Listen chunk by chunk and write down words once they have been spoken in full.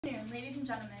afternoon, ladies and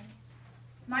gentlemen.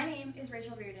 My name is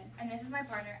Rachel Reardon, and this is my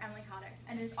partner, Emily Cotter,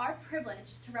 and it is our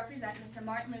privilege to represent Mr.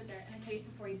 Martin Luther in the case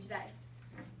before you today.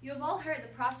 You have all heard the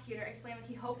prosecutor explain what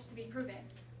he hopes to be proven,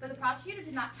 but the prosecutor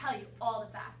did not tell you all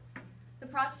the facts. The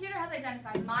prosecutor has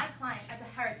identified my client as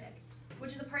a heretic,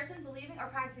 which is a person believing or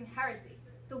practicing heresy,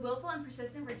 the willful and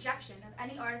persistent rejection of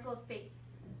any article of faith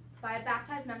by a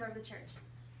baptized member of the church.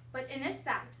 But in this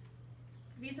fact,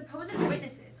 these supposed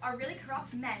witnesses are really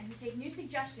corrupt men who take new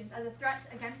suggestions as a threat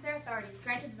against their authority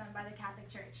granted to them by the Catholic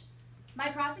Church.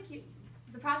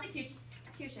 The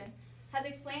prosecution has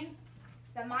explained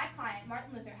that my client,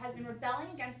 Martin Luther, has been rebelling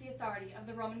against the authority of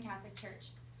the Roman Catholic Church.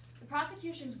 The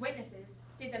prosecution's witnesses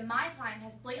state that my client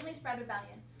has blatantly spread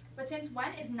rebellion, but since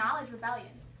when is knowledge rebellion?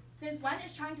 Since when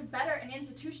is trying to better an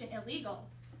institution illegal?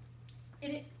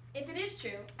 If it is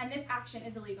true, and this action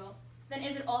is illegal, then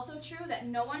is it also true that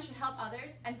no one should help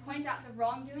others and point out the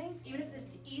wrongdoings, even if it is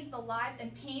to ease the lives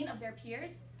and pain of their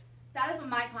peers? That is what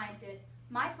my client did.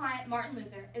 My client, Martin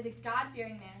Luther, is a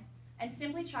God-fearing man and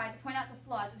simply tried to point out the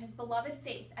flaws of his beloved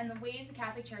faith and the ways the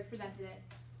Catholic Church presented it.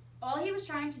 All he was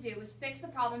trying to do was fix the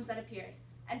problems that appeared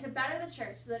and to better the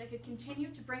church so that it could continue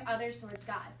to bring others towards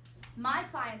God. My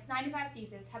client's 95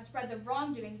 theses have spread the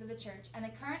wrongdoings of the church and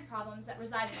the current problems that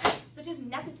reside in it, such as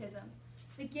nepotism,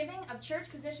 the giving of church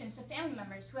positions to family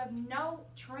members who have no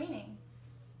training,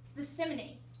 the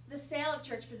simony, the sale of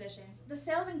church positions, the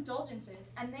sale of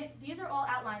indulgences, and these are all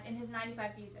outlined in his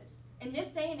 95 theses. In this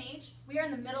day and age, we are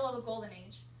in the middle of a golden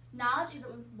age. Knowledge is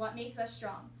what makes us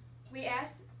strong. We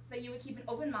ask that you would keep an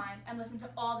open mind and listen to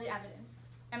all the evidence,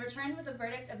 and return with a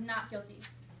verdict of not guilty.